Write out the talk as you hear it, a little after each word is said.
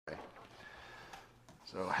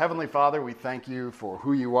So, Heavenly Father, we thank you for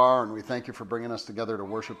who you are, and we thank you for bringing us together to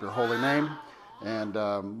worship your holy name.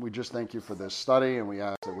 And we just thank you for this study, and we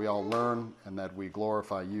ask that we all learn and that we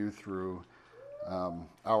glorify you through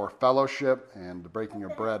our fellowship and the breaking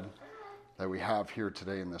of bread that we have here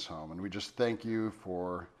today in this home. And we just thank you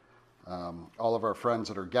for all of our friends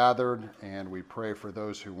that are gathered, and we pray for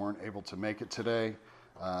those who weren't able to make it today,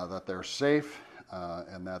 that they're safe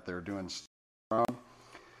and that they're doing strong.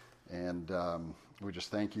 And we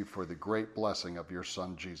just thank you for the great blessing of your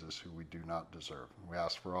Son, Jesus, who we do not deserve. We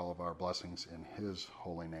ask for all of our blessings in his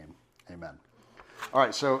holy name. Amen. All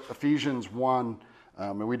right, so Ephesians 1,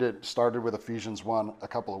 and we started with Ephesians 1 a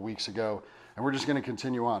couple of weeks ago, and we're just going to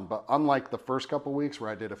continue on. But unlike the first couple of weeks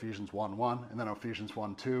where I did Ephesians 1:1 and then Ephesians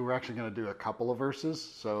 1:2, we're actually going to do a couple of verses.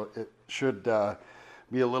 So it should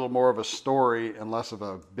be a little more of a story and less of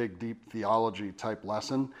a big, deep theology type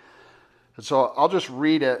lesson. And so I'll just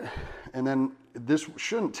read it, and then this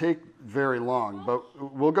shouldn't take very long,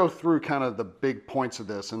 but we'll go through kind of the big points of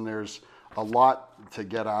this, and there's a lot to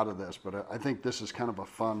get out of this, but I think this is kind of a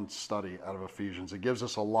fun study out of Ephesians. It gives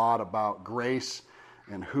us a lot about grace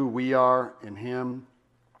and who we are in him.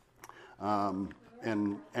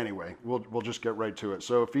 And anyway, we'll just get right to it.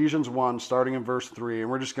 So Ephesians 1, starting in verse 3, and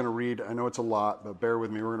we're just going to read, I know it's a lot, but bear with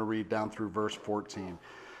me, we're going to read down through verse 14.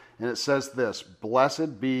 And it says this: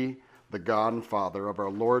 "Blessed be the God and Father of our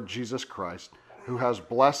Lord Jesus Christ, who has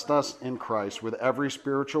blessed us in Christ with every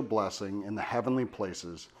spiritual blessing in the heavenly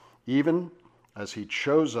places, even as he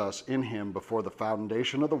chose us in him before the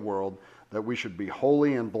foundation of the world, that we should be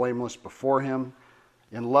holy and blameless before him.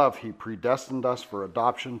 In love he predestined us for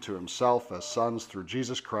adoption to himself as sons through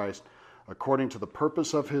Jesus Christ, according to the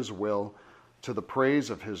purpose of his will, to the praise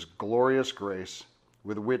of his glorious grace,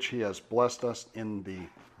 with which he has blessed us in the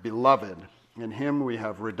Beloved. In him we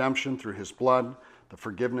have redemption through his blood, the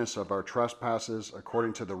forgiveness of our trespasses,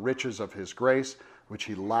 according to the riches of his grace, which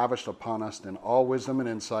he lavished upon us in all wisdom and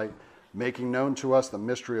insight, making known to us the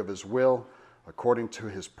mystery of his will, according to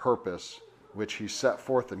his purpose, which he set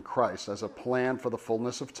forth in Christ as a plan for the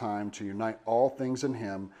fullness of time, to unite all things in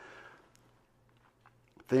him,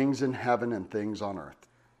 things in heaven and things on earth.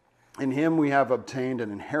 In him we have obtained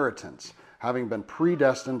an inheritance, having been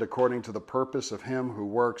predestined according to the purpose of him who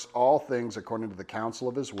works all things according to the counsel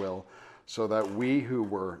of his will, so that we who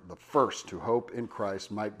were the first to hope in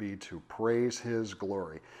Christ might be to praise his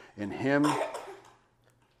glory. In him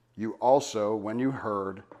you also, when you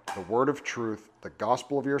heard the word of truth, the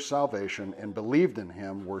gospel of your salvation, and believed in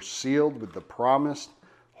him, were sealed with the promised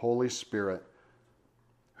Holy Spirit,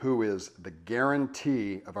 who is the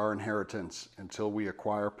guarantee of our inheritance until we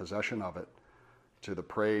acquire possession of it, to the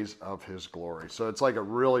praise of his glory." So it's like a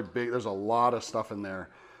really big, there's a lot of stuff in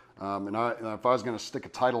there. And if I was going to stick a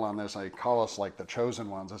title on this, I call us like the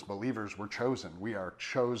chosen ones. As believers, we're chosen. We are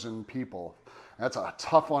chosen people. That's a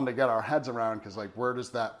tough one to get our heads around, because like, where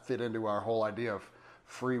does that fit into our whole idea of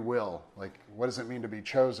free will? Like, what does it mean to be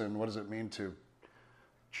chosen? What does it mean to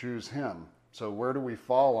choose him? So where do we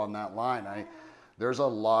fall on that line? There's a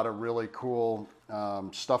lot of really cool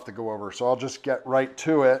stuff to go over. So I'll just get right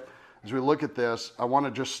to it. As we look at this, I want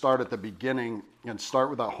to just start at the beginning and start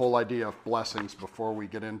with that whole idea of blessings before we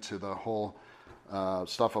get into the whole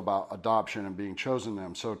stuff about adoption and being chosen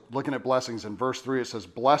them. So looking at blessings, in verse 3 it says,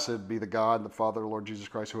 "Blessed be the God, the Father of the Lord Jesus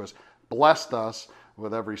Christ, who has blessed us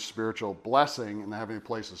with every spiritual blessing in the heavenly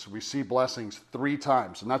places." So we see blessings 3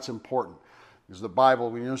 times, and that's important. Because the Bible,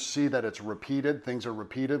 we see that it's repeated. Things are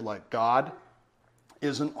repeated, like God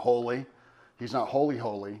isn't holy. He's not holy,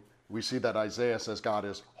 holy. We see that Isaiah says God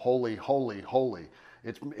is holy, holy, holy.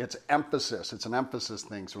 It's emphasis. It's an emphasis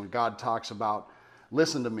thing. So when God talks about,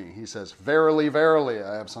 listen to me, he says, "Verily, verily,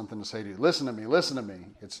 I have something to say to you. Listen to me, listen to me."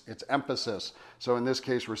 It's emphasis. So in this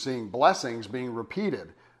case, we're seeing blessings being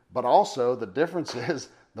repeated. But also the difference is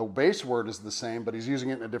the base word is the same, but he's using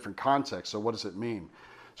it in a different context. So what does it mean?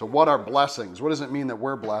 So what are blessings? What does it mean that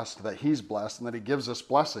we're blessed, that he's blessed, and that he gives us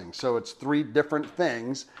blessings? So it's 3 different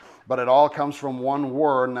things, but it all comes from one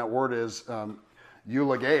word, and that word is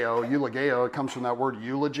eulogeo. Eulogeo, it comes from that word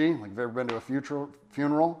eulogy. Like, if you've ever been to a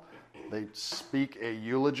funeral, they speak a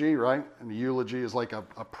eulogy, right? And the eulogy is like a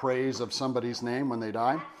praise of somebody's name when they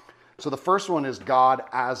die. So the first one is God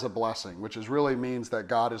as a blessing, which really means that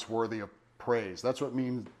God is worthy of praise. That's what it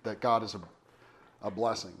means that God is a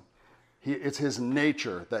blessing. It's his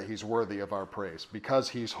nature that he's worthy of our praise because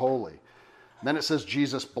he's holy. Then it says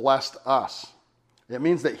Jesus blessed us. It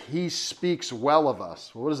means that he speaks well of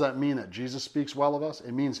us. Well, what does that mean, that Jesus speaks well of us?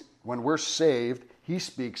 It means when we're saved, he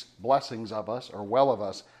speaks blessings of us or well of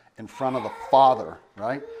us in front of the Father,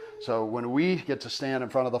 right? So when we get to stand in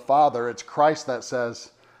front of the Father, it's Christ that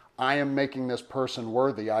says, I am making this person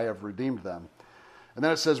worthy. I have redeemed them. And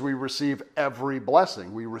then it says we receive every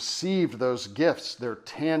blessing. We received those gifts. They're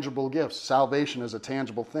tangible gifts. Salvation is a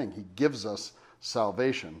tangible thing. He gives us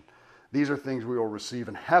salvation. These are things we will receive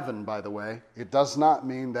in heaven, by the way. It does not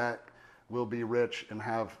mean that we'll be rich and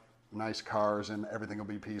have nice cars and everything will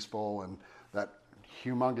be peaceful, and that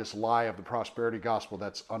humongous lie of the prosperity gospel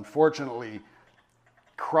that's unfortunately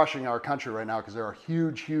crushing our country right now, because there are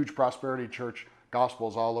huge prosperity church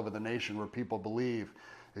gospels all over the nation where people believe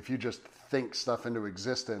if you just think stuff into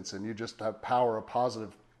existence and you just have power of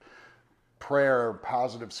positive prayer,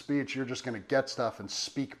 positive speech, you're just going to get stuff and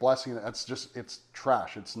speak blessing. It's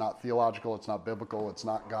trash. It's not theological. It's not biblical. It's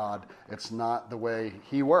not God. It's not the way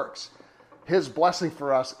he works. His blessing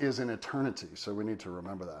for us is in eternity, so we need to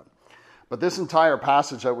remember that. But this entire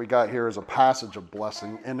passage that we got here is a passage of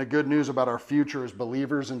blessing, and the good news about our future as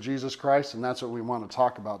believers in Jesus Christ, and that's what we want to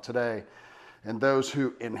talk about today, and those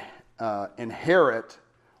who inherit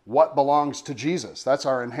what belongs to Jesus. That's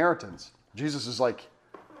our inheritance. Jesus is like,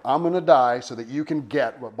 I'm going to die so that you can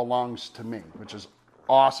get what belongs to me, which is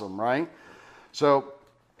awesome, right? So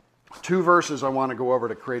 2 verses I want to go over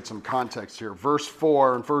to create some context here. Verse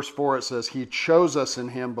 4, in verse 4 it says, he chose us in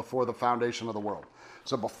him before the foundation of the world.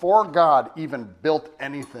 So before God even built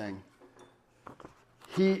anything,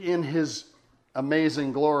 he in his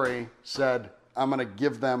amazing glory said, I'm going to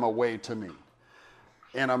give them away to me.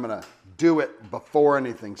 And I'm going to do it before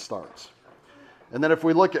anything starts. And then if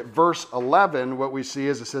we look at verse 11, what we see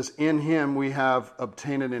is it says, in him we have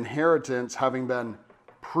obtained an inheritance, having been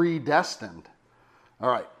predestined. All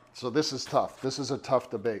right, so this is tough. This is a tough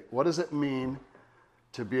debate. What does it mean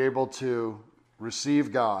to be able to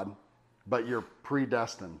receive God, but you're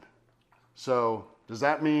predestined? So does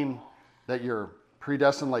that mean that you're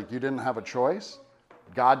predestined like you didn't have a choice?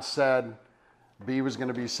 God said B was going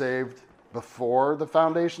to be saved before the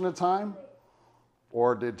foundation of time?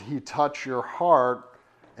 Or did he touch your heart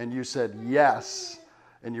and you said yes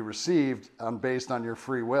and you received based on your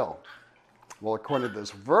free will? Well, according to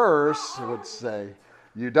this verse, it would say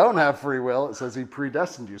you don't have free will. It says he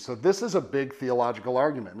predestined you. So this is a big theological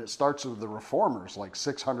argument. And it starts with the reformers like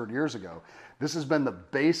 600 years ago. This has been the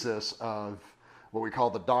basis of what we call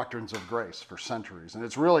the doctrines of grace for centuries. And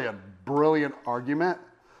it's really a brilliant argument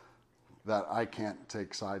that I can't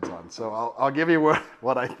take sides on. So I'll give you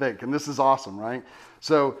what I think. And this is awesome, right?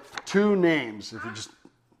 So 2 names,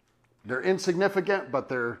 they're insignificant, but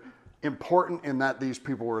they're important in that these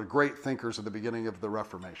people were great thinkers at the beginning of the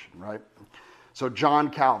Reformation, right? So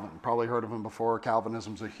John Calvin, probably heard of him before.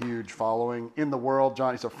 Calvinism's a huge following in the world.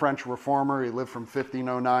 He's a French reformer. He lived from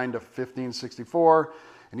 1509 to 1564,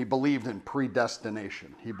 and he believed in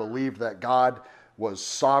predestination. He believed that God was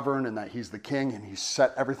sovereign and that he's the king and he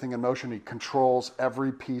set everything in motion. He controls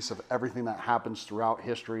every piece of everything that happens throughout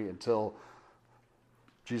history until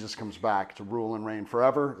Jesus comes back to rule and reign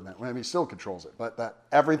forever. And he still controls it, but that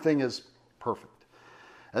everything is perfect.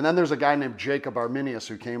 And then there's a guy named Jacob Arminius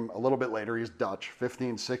who came a little bit later. He's Dutch,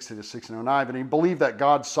 1560 to 1609, and he believed that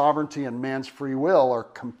God's sovereignty and man's free will are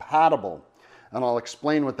compatible. And I'll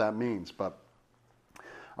explain what that means. But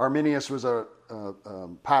Arminius was a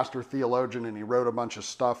pastor theologian, and he wrote a bunch of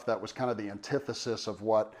stuff that was kind of the antithesis of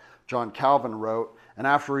what John Calvin wrote. And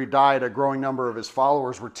after he died, a growing number of his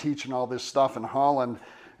followers were teaching all this stuff in Holland,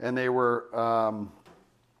 and they were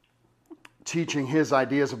teaching his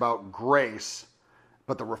ideas about grace.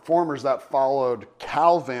 But the reformers that followed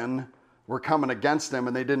Calvin were coming against him,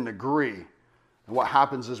 and they didn't agree. And what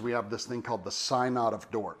happens is we have this thing called the Synod of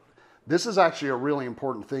Dort. This is actually a really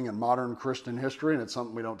important thing in modern Christian history, and it's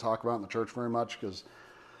something we don't talk about in the church very much because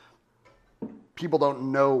people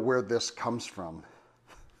don't know where this comes from.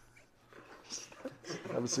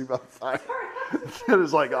 Have a seat by the fire. That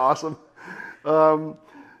is like awesome.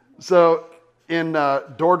 So in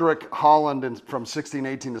Dordrecht, Holland, from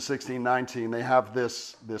 1618 to 1619, they have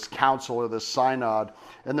this council or this synod,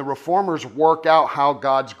 and the reformers work out how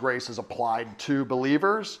God's grace is applied to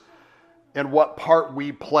believers and what part we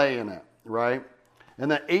play in it, right? And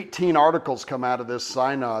then 18 articles come out of this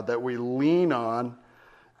synod that we lean on,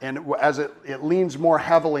 and as it leans more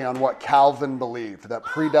heavily on what Calvin believed, that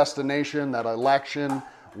predestination, that election,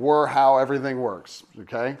 were how everything works,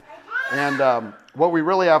 okay? And what we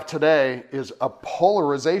really have today is a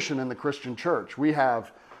polarization in the Christian church. We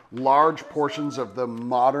have large portions of the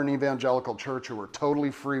modern evangelical church who are totally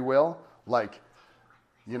free will, like,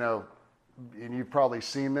 and you've probably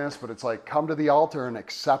seen this, but it's like, come to the altar and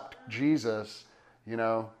accept Jesus.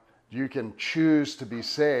 You can choose to be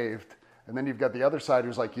saved. And then you've got the other side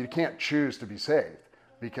who's like, you can't choose to be saved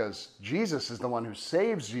because Jesus is the one who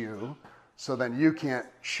saves you. So then you can't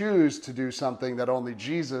choose to do something that only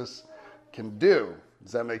Jesus can do.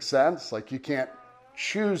 Does that make sense? Like you can't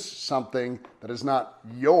choose something that is not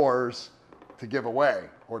yours to give away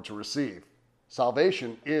or to receive.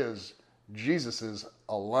 Salvation is Jesus's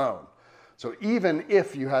alone. So even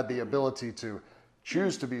if you had the ability to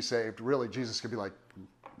choose to be saved, really Jesus could be like,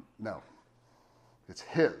 no, it's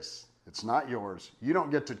his. It's not yours. You don't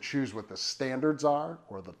get to choose what the standards are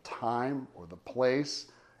or the time or the place.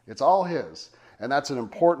 It's all his. And that's an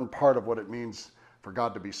important part of what it means for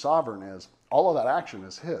God to be sovereign is all of that action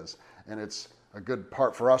is his. And it's a good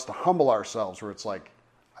part for us to humble ourselves where it's like,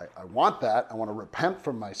 I want that. I want to repent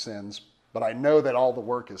from my sins, but I know that all the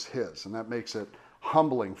work is his. And that makes it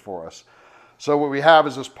humbling for us. So what we have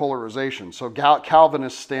is this polarization. So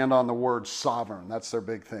Calvinists stand on the word sovereign. That's their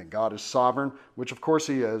big thing. God is sovereign, which of course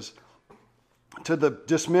he is. To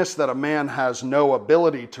dismiss that a man has no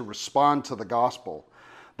ability to respond to the gospel,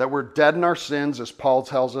 that we're dead in our sins, as Paul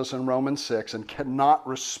tells us in Romans 6, and cannot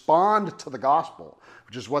respond to the gospel,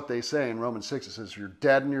 which is what they say in Romans 6. It says you're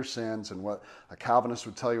dead in your sins, and what a Calvinist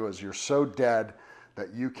would tell you is you're so dead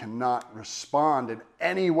that you cannot respond in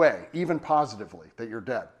any way, even positively, that you're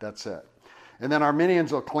dead. That's it. And then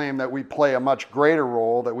Arminians will claim that we play a much greater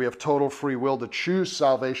role, that we have total free will to choose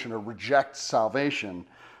salvation or reject salvation.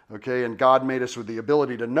 Okay, and God made us with the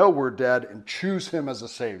ability to know we're dead and choose him as a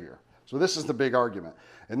savior. So this is the big argument.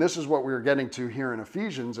 And this is what we're getting to here in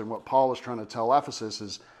Ephesians, and what Paul is trying to tell Ephesus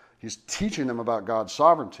is he's teaching them about God's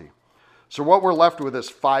sovereignty. So what we're left with is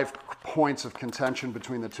 5 points of contention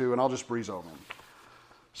between the two, and I'll just breeze over them.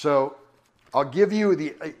 So I'll give you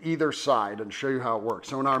the either side and show you how it works.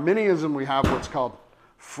 So in Arminianism, we have what's called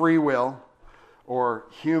free will, or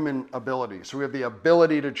human ability. So we have the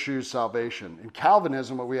ability to choose salvation. In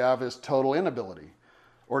Calvinism, what we have is total inability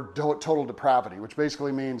or total depravity, which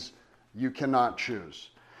basically means you cannot choose.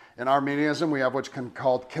 In Arminianism, we have what's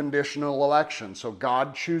called conditional election. So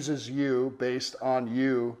God chooses you based on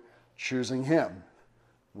you choosing him,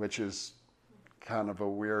 which is kind of a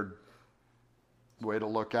weird way to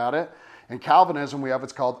look at it. In Calvinism, we have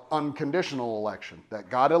what's called unconditional election, that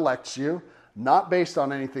God elects you, not based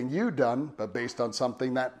on anything you've done, but based on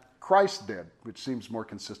something that Christ did, which seems more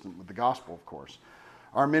consistent with the gospel, of course.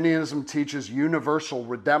 Arminianism teaches universal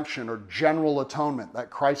redemption or general atonement, that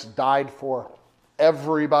Christ died for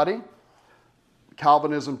everybody.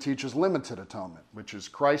 Calvinism teaches limited atonement, which is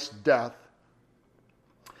Christ's death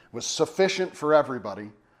was sufficient for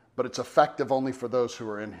everybody, but it's effective only for those who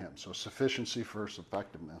are in him. So sufficiency versus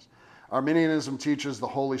effectiveness. Arminianism teaches the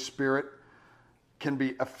Holy Spirit can be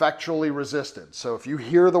effectually resisted. So if you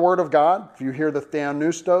hear the word of God, if you hear the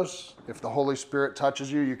theopneustos, if the Holy Spirit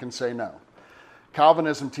touches you, you can say no.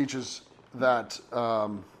 Calvinism teaches that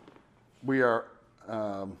we are,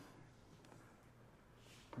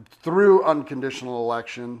 through unconditional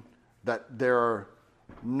election, that there's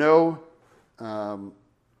no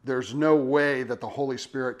way that the Holy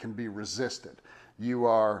Spirit can be resisted. You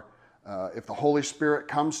are, if the Holy Spirit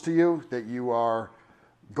comes to you, that you are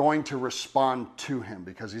going to respond to him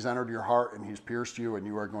because he's entered your heart and he's pierced you and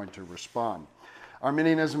you are going to respond.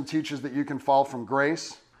 Arminianism teaches that you can fall from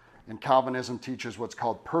grace, and Calvinism teaches what's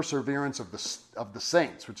called perseverance of the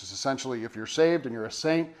saints, which is essentially if you're saved and you're a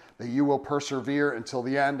saint, that you will persevere until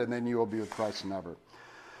the end and then you will be with Christ never.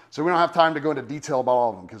 So we don't have time to go into detail about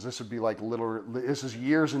all of them because this would be like this is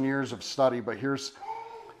years and years of study, but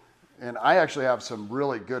and I actually have some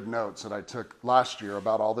really good notes that I took last year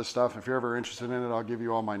about all this stuff. If you're ever interested in it, I'll give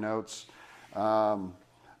you all my notes.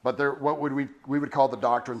 But what we would call the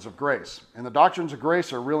doctrines of grace. And the doctrines of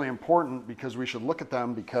grace are really important because we should look at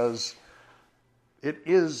them because it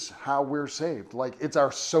is how we're saved. Like it's our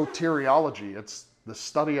soteriology. It's the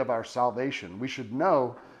study of our salvation. We should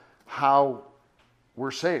know how we're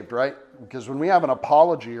saved, right? Because when we have an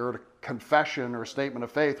apology or a confession or a statement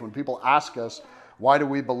of faith, when people ask us, why do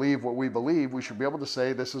we believe what we believe? We should be able to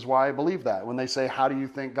say, this is why I believe that. When they say, how do you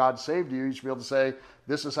think God saved you? You should be able to say,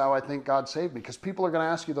 this is how I think God saved me. Because people are going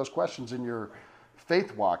to ask you those questions in your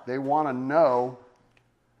faith walk. They want to know,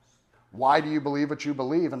 why do you believe what you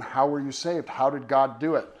believe? And how were you saved? How did God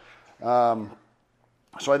do it?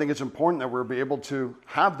 So I think it's important that we'll be able to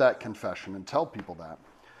have that confession and tell people that.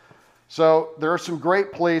 So there are some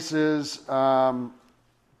great places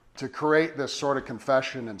to create this sort of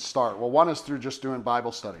confession and start. Well, one is through just doing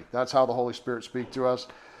Bible study. That's how the Holy Spirit speaks to us.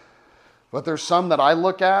 But there's some that I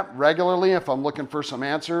look at regularly if I'm looking for some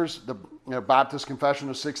answers. Baptist Confession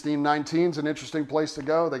of 1619 is an interesting place to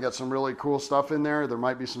go. They got some really cool stuff in there. There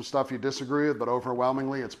might be some stuff you disagree with, but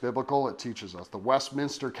overwhelmingly it's biblical. It teaches us. The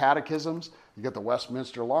Westminster Catechisms, you get the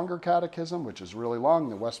Westminster Longer Catechism, which is really long,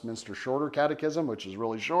 the Westminster Shorter Catechism, which is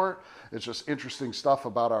really short. It's just interesting stuff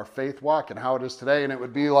about our faith walk and how it is today. And it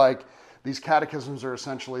would be like, these catechisms are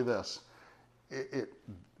essentially this.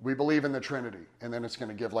 We believe in the Trinity, and then it's going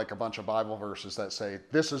to give like a bunch of Bible verses that say,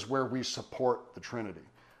 this is where we support the Trinity.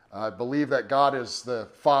 I believe that God is the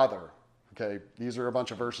Father. Okay, these are a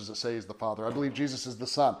bunch of verses that say He's the Father. I believe Jesus is the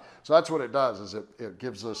Son. So that's what it does, is it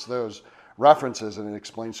gives us those references and it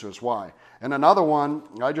explains to us why. And another one,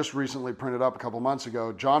 I just recently printed up a couple months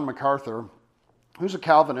ago, John MacArthur, who's a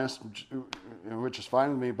Calvinist, which is fine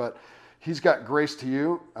with me, but he's got Grace to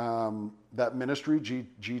You, that ministry,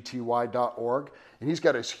 gty.org, and he's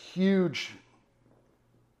got this huge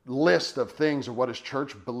list of things of what his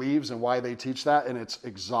church believes and why they teach that, and it's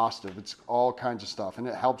exhaustive. It's all kinds of stuff, and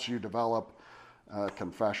it helps you develop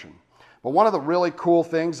confession. But one of the really cool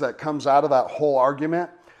things that comes out of that whole argument,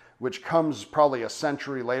 which comes probably a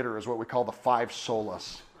century later, is what we call the five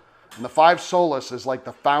solas. And the five solas is like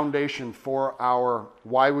the foundation for our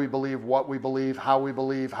why we believe, what we believe, how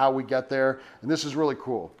we get there. And this is really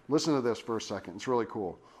cool. Listen to this for a second. It's really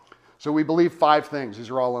cool. So we believe five things. These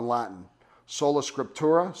are all in Latin. Sola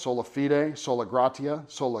Scriptura, sola fide, sola gratia,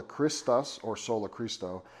 sola Christus, or sola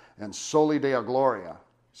Christo, and soli Deo gloria.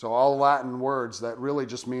 So all Latin words that really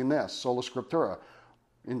just mean this, sola Scriptura.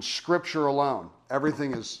 In Scripture alone,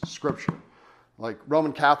 everything is Scripture. Like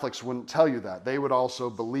Roman Catholics wouldn't tell you that. They would also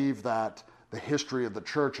believe that the history of the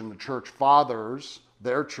church and the church fathers,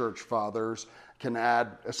 their church fathers, can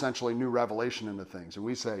add essentially new revelation into things. And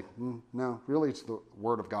we say, no, really it's the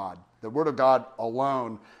Word of God. The Word of God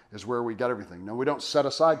alone is where we get everything. No, we don't set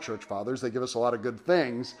aside church fathers. They give us a lot of good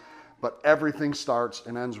things, but everything starts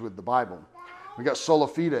and ends with the Bible. We got sola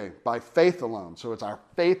fide, by faith alone. So it's our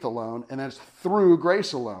faith alone, and it's through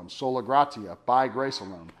grace alone. Sola gratia, by grace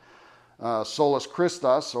alone. Solus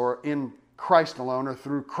Christus, or in Christ alone, or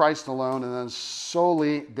through Christ alone, and then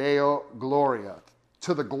soli Deo gloria,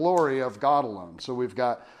 to the glory of God alone. So we've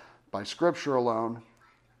got by Scripture alone,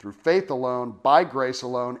 through faith alone, by grace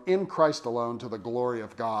alone, in Christ alone, to the glory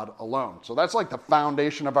of God alone. So that's like the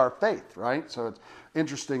foundation of our faith, right? So it's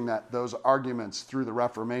interesting that those arguments through the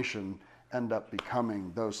Reformation end up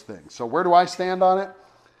becoming those things. So where do I stand on it?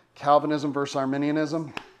 Calvinism versus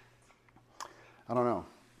Arminianism? I don't know.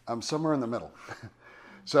 I'm somewhere in the middle.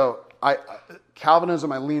 So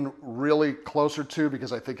Calvinism I lean really closer to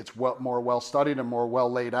because I think it's more well studied and more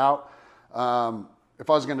well laid out. If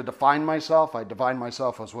I was going to define myself, I define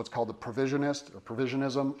myself as what's called a provisionist or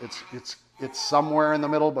provisionism. It's somewhere in the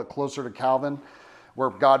middle, but closer to Calvin, where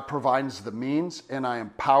God provides the means and I am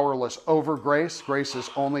powerless over grace. Grace is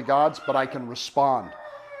only God's, but I can respond.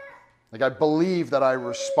 Like I believe that I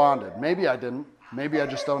responded. Maybe I didn't. Maybe I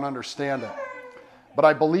just don't understand it. But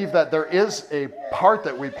I believe that there is a part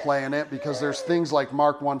that we play in it because there's things like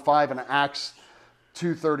Mark 1:5 and Acts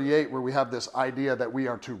 2:38 where we have this idea that we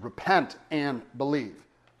are to repent and believe.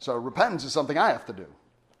 So repentance is something I have to do.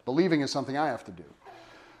 Believing is something I have to do.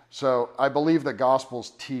 So I believe that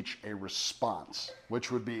Gospels teach a response,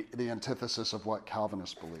 which would be the antithesis of what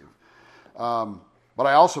Calvinists believe. But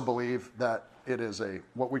I also believe that it is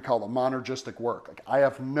what we call a monergistic work. Like I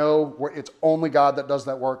have it's only God that does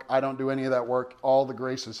that work. I don't do any of that work. All the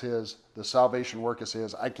grace is His. The salvation work is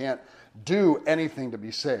His. I can't do anything to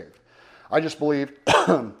be saved. I just believe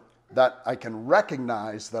that I can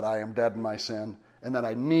recognize that I am dead in my sin and that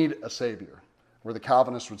I need a Savior. Where the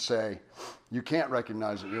Calvinists would say, you can't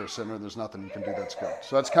recognize that you're a sinner. There's nothing you can do that's good.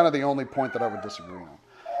 So that's kind of the only point that I would disagree on.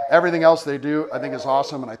 Everything else they do, I think is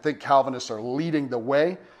awesome. And I think Calvinists are leading the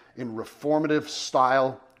way in reformative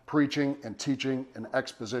style preaching and teaching and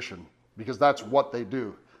exposition because that's what they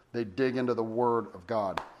do. They dig into the Word of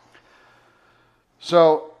God.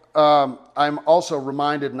 So I'm also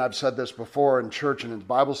reminded, and I've said this before in church and in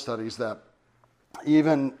Bible studies, that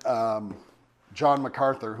even John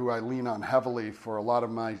MacArthur, who I lean on heavily for a lot of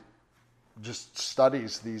my just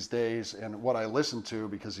studies these days and what I listen to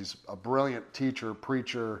because he's a brilliant teacher,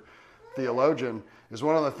 preacher, theologian, is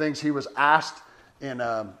one of the things he was asked in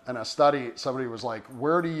a study. Somebody was like,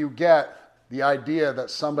 where do you get the idea that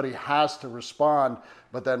somebody has to respond,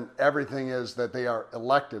 but then everything is that they are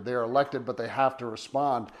elected. They are elected, but they have to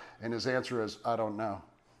respond. And his answer is, I don't know.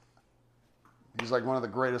 He's like one of the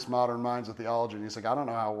greatest modern minds of theology. And he's like, I don't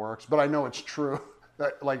know how it works, but I know it's true.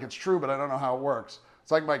 Like it's true, but I don't know how it works.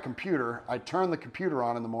 It's like my computer. I turn the computer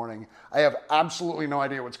on in the morning. I have absolutely no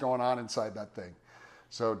idea what's going on inside that thing.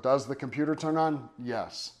 So does the computer turn on?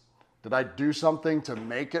 Yes. Did I do something to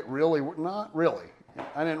make it really? Not really.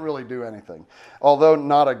 I didn't really do anything. Although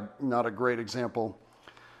not a great example.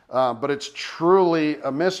 But it's truly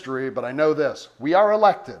a mystery. But I know this. We are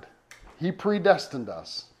elected. He predestined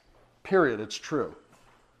us. Period. It's true.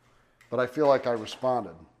 But I feel like I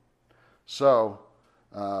responded. So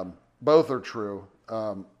both are true.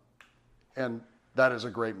 And that is a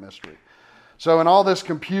great mystery. So in all this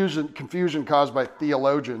confusion caused by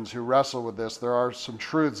theologians who wrestle with this, there are some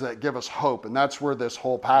truths that give us hope. And that's where this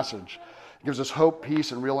whole passage gives us hope,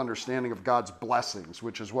 peace, and real understanding of God's blessings,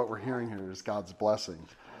 which is what we're hearing here is God's blessings.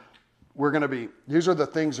 These are the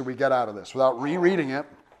things that we get out of this. Without rereading it,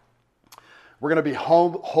 we're going to be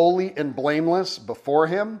holy and blameless before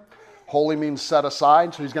him. Holy means set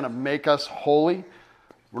aside, so he's going to make us holy.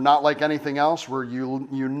 We're not like anything else. We're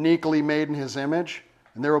uniquely made in his image.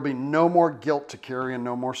 And there will be no more guilt to carry and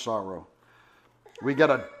no more sorrow. We get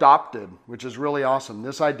adopted, which is really awesome.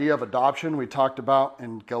 This idea of adoption we talked about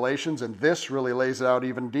in Galatians, and this really lays it out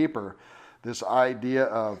even deeper. This idea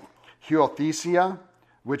of huiothesia,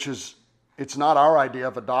 which is, it's not our idea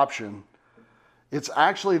of adoption. It's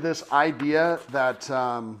actually this idea that,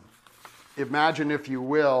 imagine if you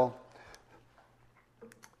will,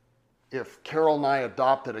 if Carol and I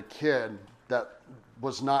adopted a kid that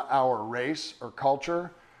was not our race or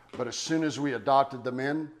culture, but as soon as we adopted them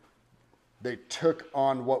in, they took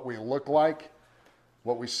on what we look like,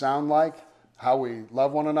 what we sound like, how we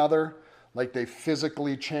love one another, like they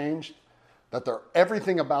physically changed, that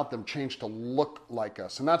everything about them changed to look like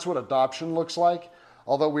us. And that's what adoption looks like.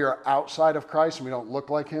 Although we are outside of Christ and we don't look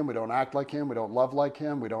like him, we don't act like him, we don't love like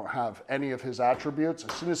him, we don't have any of his attributes,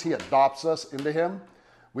 as soon as he adopts us into him,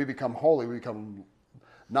 we become holy. We become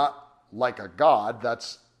not like a God,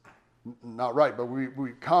 that's not right, but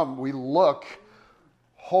we look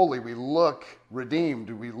holy, we look redeemed,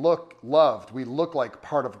 we look loved, we look like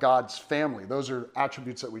part of God's family. Those are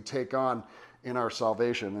attributes that we take on in our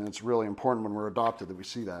salvation, and it's really important when we're adopted that we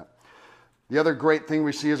see that. The other great thing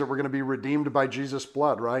we see is that we're going to be redeemed by Jesus'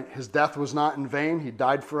 blood, right? His death was not in vain. He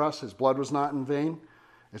died for us. His blood was not in vain.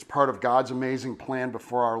 It's part of God's amazing plan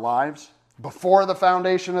before our lives. Before the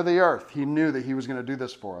foundation of the earth, he knew that he was going to do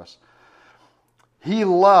this for us. He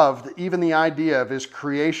loved even the idea of his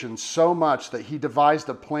creation so much that he devised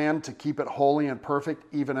a plan to keep it holy and perfect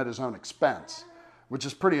even at his own expense, which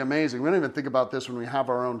is pretty amazing. We don't even think about this when we have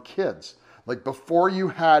our own kids. Like before you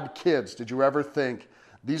had kids, did you ever think,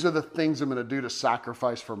 these are the things I'm going to do to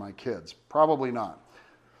sacrifice for my kids? Probably not.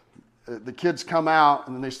 The kids come out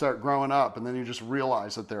and then they start growing up and then you just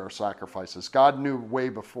realize that there are sacrifices. God knew way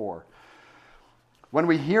before. When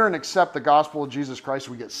we hear and accept the gospel of Jesus Christ,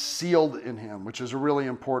 we get sealed in him, which is a really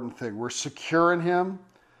important thing. We're secure in him.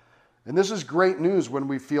 And this is great news when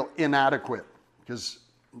we feel inadequate. Because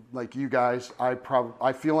like you guys,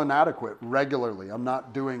 I feel inadequate regularly. I'm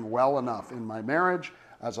not doing well enough in my marriage,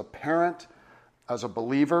 as a parent, as a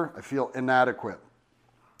believer. I feel inadequate.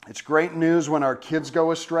 It's great news when our kids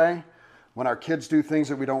go astray, when our kids do things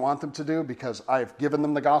that we don't want them to do, because I've given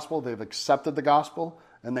them the gospel, they've accepted the gospel,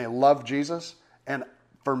 and they love Jesus. And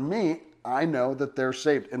for me, I know that they're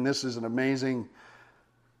saved. And this is an amazing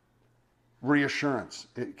reassurance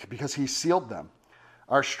because he sealed them.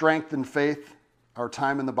 Our strength and faith, our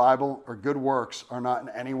time in the Bible, our good works are not in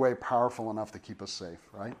any way powerful enough to keep us safe,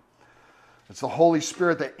 right? It's the Holy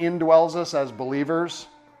Spirit that indwells us as believers.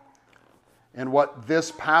 And what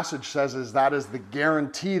this passage says is that is the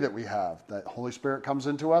guarantee that we have, that Holy Spirit comes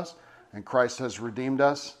into us and Christ has redeemed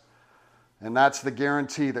us. And that's the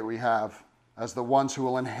guarantee that we have as the ones who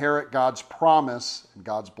will inherit God's promise and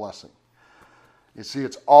God's blessing. You see,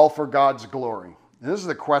 it's all for God's glory. And this is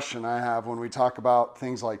the question I have when we talk about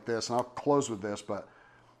things like this, and I'll close with this, but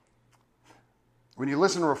when you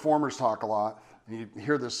listen to reformers talk a lot, and you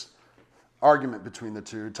hear this argument between the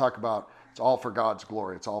two, talk about it's all for God's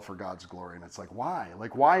glory, it's all for God's glory, and it's like, why?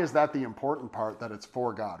 Like, why is that the important part, that it's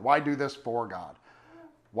for God? Why do this for God?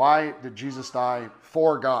 Why did Jesus die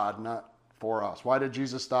for God, not for us? Why did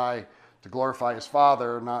Jesus die to glorify his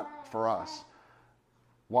Father, not for us?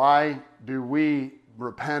 Why do we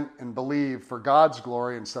repent and believe for God's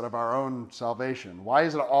glory instead of our own salvation? Why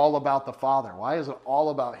is it all about the Father? Why is it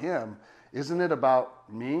all about him? Isn't it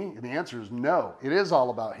about me? And the answer is no. It is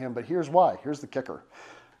all about him, but here's why. Here's the kicker.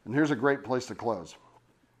 And here's a great place to close.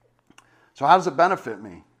 So how does it benefit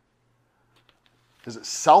me? Is it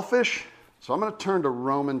selfish? So I'm going to turn to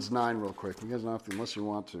Romans 9 real quick. You guys don't have to, unless you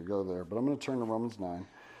want to, go there. But I'm going to turn to Romans 9.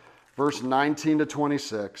 Verse 19 to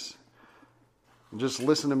 26. And just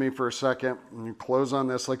listen to me for a second. And you close on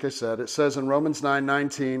this, like I said. It says in Romans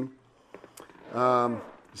 9:19,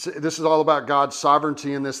 this is all about God's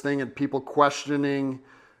sovereignty in this thing and people questioning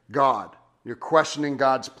God. You're questioning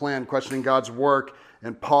God's plan, questioning God's work.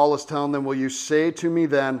 And Paul is telling them, will you say to me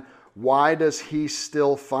then, why does he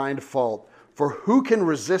still find fault? For who can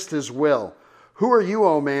resist his will? Who are you,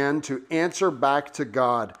 O man, to answer back to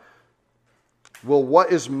God? Will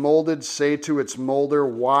what is molded say to its molder,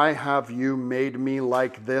 why have you made me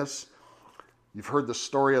like this? You've heard the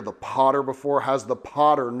story of the potter before. Has the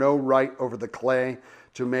potter no right over the clay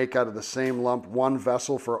to make out of the same lump one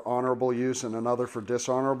vessel for honorable use and another for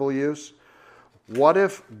dishonorable use? What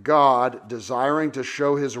if God, desiring to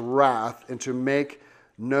show his wrath and to make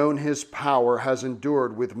known his power, has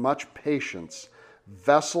endured with much patience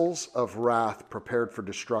vessels of wrath prepared for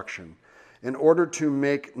destruction, in order to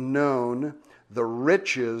make known the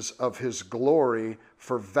riches of his glory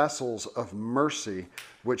for vessels of mercy,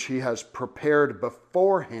 which he has prepared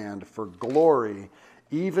beforehand for glory,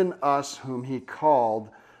 even us whom he called,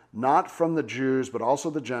 not from the Jews, but also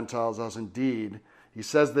the Gentiles, as indeed, he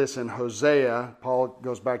says this in Hosea. Paul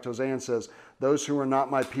goes back to Hosea and says, those who are not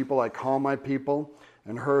my people, I call my people,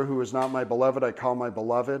 and her who is not my beloved, I call my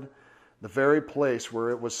beloved. The very place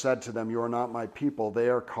where it was said to them, you are not my people, they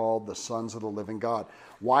are called the sons of the living God.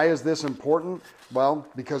 Why is this important? Well,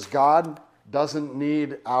 because God doesn't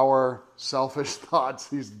need our selfish thoughts.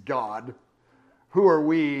 He's God. Who are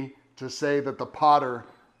we to say that the potter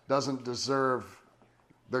doesn't deserve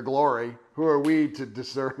the glory? Who are we to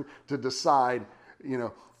decide,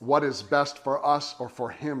 what is best for us or for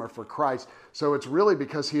him or for Christ? So it's really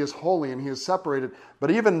because he is holy and he is separated.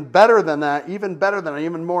 But even better than that,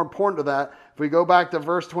 even more important to that, if we go back to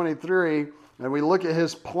verse 23 and we look at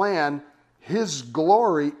his plan, his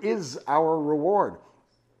glory is our reward.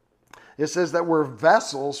 It says that we're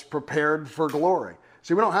vessels prepared for glory.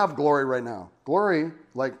 See, we don't have glory right now. Glory,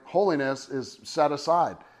 like holiness, is set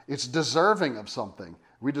aside. It's deserving of something.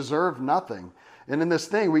 We deserve nothing. And in this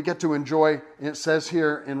thing, we get to enjoy, it says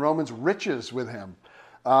here in Romans, riches with him.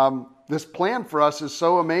 This plan for us is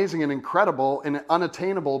so amazing and incredible and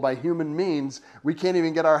unattainable by human means, we can't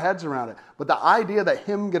even get our heads around it. But the idea that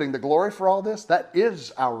him getting the glory for all this, that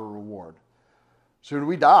is our reward. So when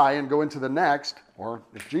we die and go into the next, or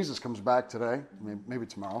if Jesus comes back today, maybe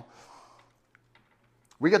tomorrow,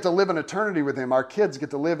 we get to live in eternity with him. Our kids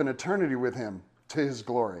get to live in eternity with him to his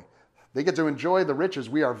glory. They get to enjoy the riches.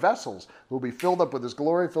 We are vessels who will be filled up with his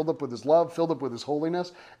glory, filled up with his love, filled up with his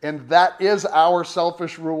holiness. And that is our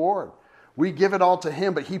selfish reward. We give it all to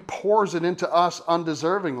him, but he pours it into us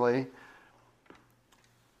undeservingly.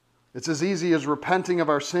 It's as easy as repenting of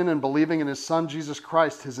our sin and believing in his son, Jesus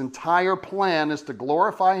Christ. His entire plan is to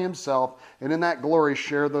glorify himself, and in that glory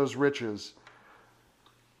share those riches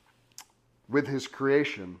with his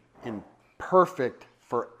creation in perfect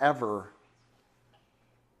forever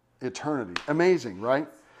eternity. Amazing, right?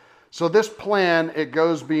 So this plan, it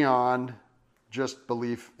goes beyond just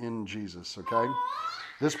belief in Jesus, okay?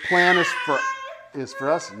 This plan is for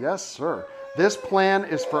us. Yes, sir. This plan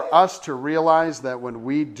is for us to realize that when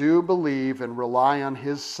we do believe and rely on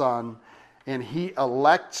his son, and he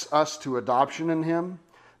elects us to adoption in him,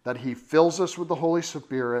 that he fills us with the Holy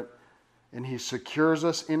Spirit, and he secures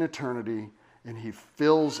us in eternity, and he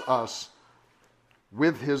fills us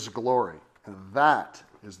with his glory. And that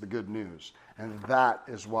is the good news. And that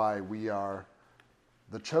is why we are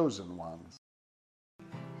the chosen ones.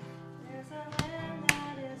 There's a land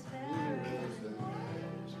that is better,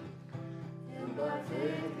 and by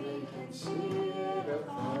faith we can see it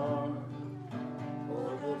afar. For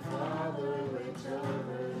the Father waits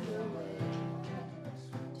over the way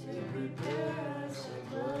to prepare us a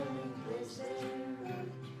dwelling place there.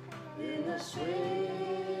 In the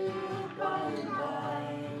sweet by and by,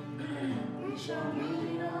 we shall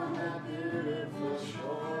meet on that beautiful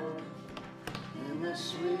shore. In the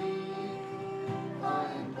sweet by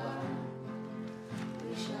and by,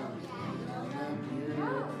 we shall meet on that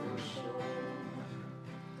beautiful shore.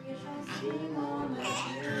 We shall sing on that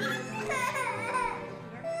beautiful shore.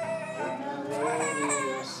 In the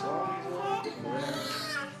melodious songs of the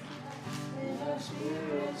blessed, in our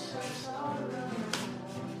spirits of sorrow,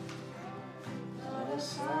 not a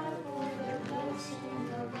sigh for the blessing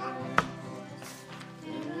of life.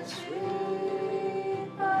 In the sweet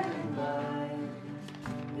by and by,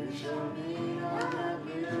 we shall meet on that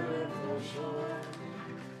beautiful shore.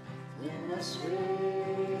 In the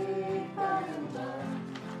sweet by and by,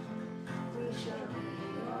 we shall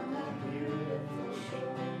meet on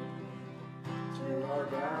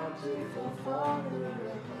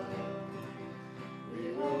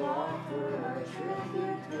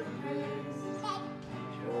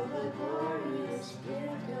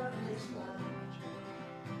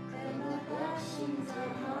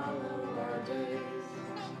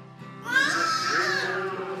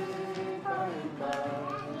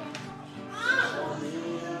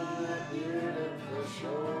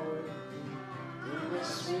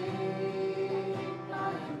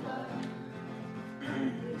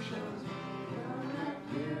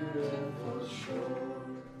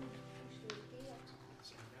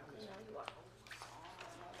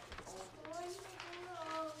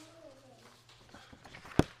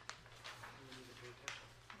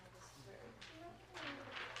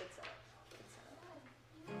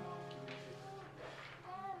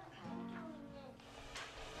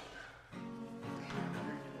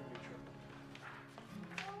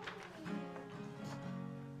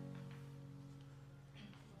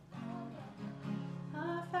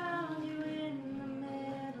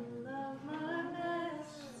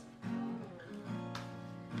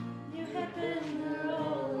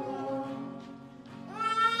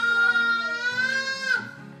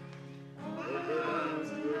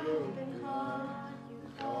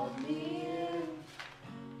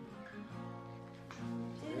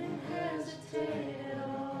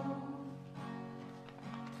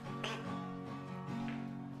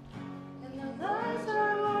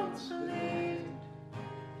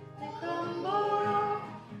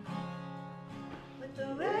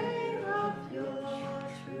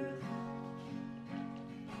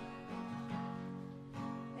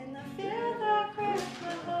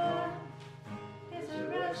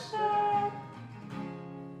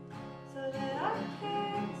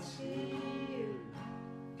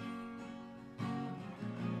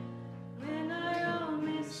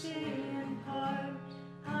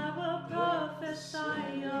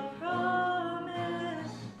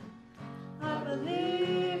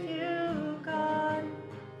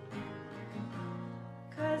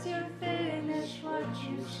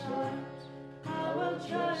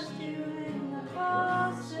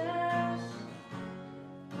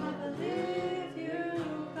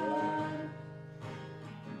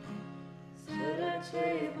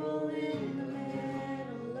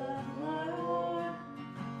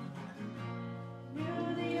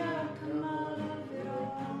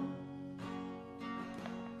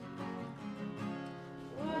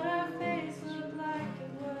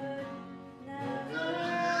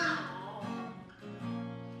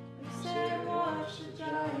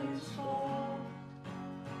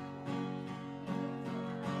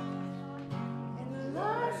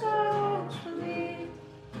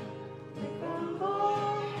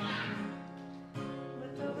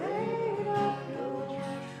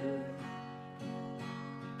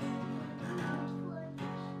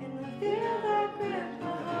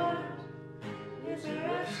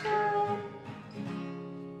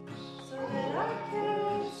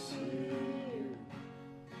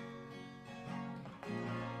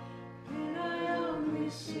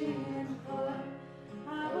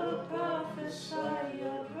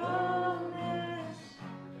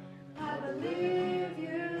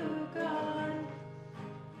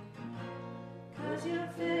 'cause you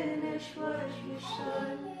finished what you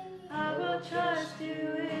started. I will trust you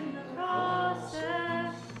in the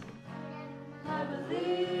process. I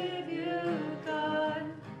believe you, God.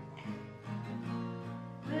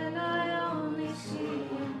 When I only see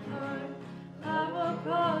in part, I will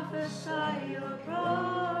prophesy your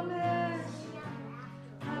promise.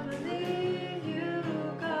 I believe you,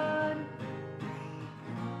 God.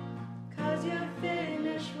 'Cause you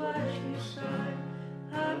finished what you started.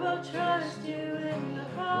 I will trust you in the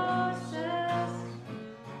process.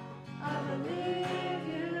 I believe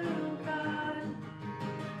you, God.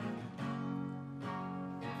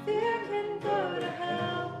 Fear can go to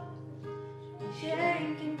hell.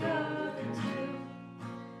 Shame can go to two.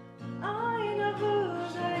 I know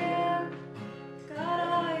whose I am. God,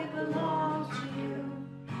 I belong to you.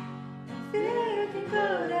 And fear can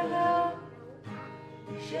go to hell.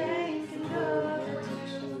 Shame can go to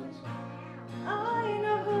two. I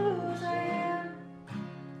know whose I am.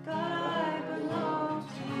 God, I belong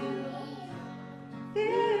to you.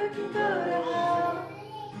 Fear can go to hell.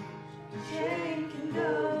 Shame can go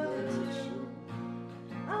to two.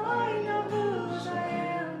 I know whose I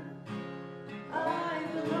am. I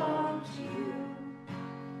belong to you.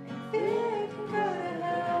 And fear can go to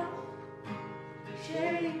hell.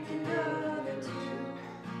 Shame can go to two.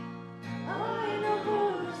 I know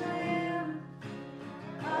whose I am.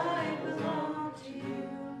 I belong to you.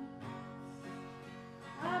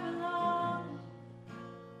 I belong.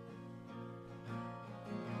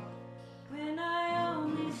 When I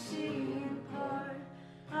only see in part,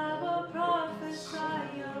 I will prophesy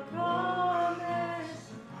your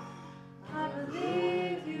promise. I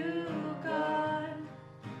believe you, God.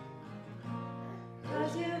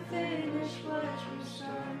 'Cause you finished what you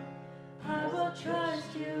started. I will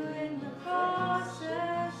trust you in the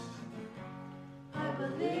process. I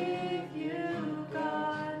believe you,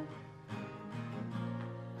 God.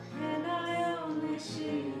 When I only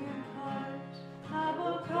see in part, I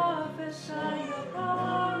will prophesy your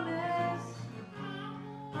promise.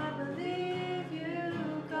 I believe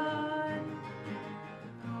you, God.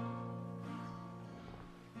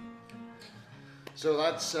 So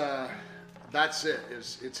that's it.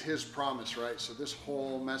 It's his promise, right? So this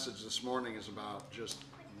whole message this morning is about just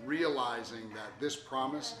realizing that this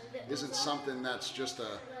promise isn't something that's just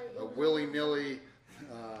a willy-nilly.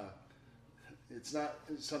 It's not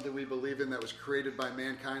something we believe in that was created by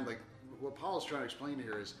mankind. Like what Paul's trying to explain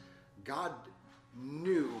here is God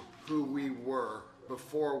knew who we were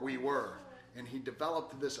before we were. And he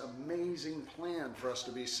developed this amazing plan for us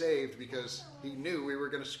to be saved because he knew we were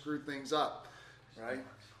going to screw things up, right?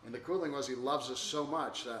 And the cool thing was he loves us so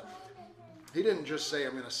much that he didn't just say,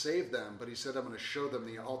 I'm going to save them, but he said, I'm going to show them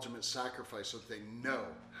the ultimate sacrifice so that they know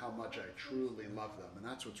how much I truly love them. And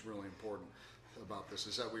that's what's really important about this,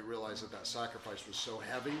 is that we realize that sacrifice was so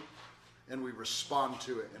heavy, and we respond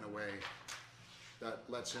to it in a way that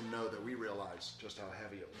lets him know that we realize just how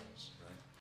heavy it was, right?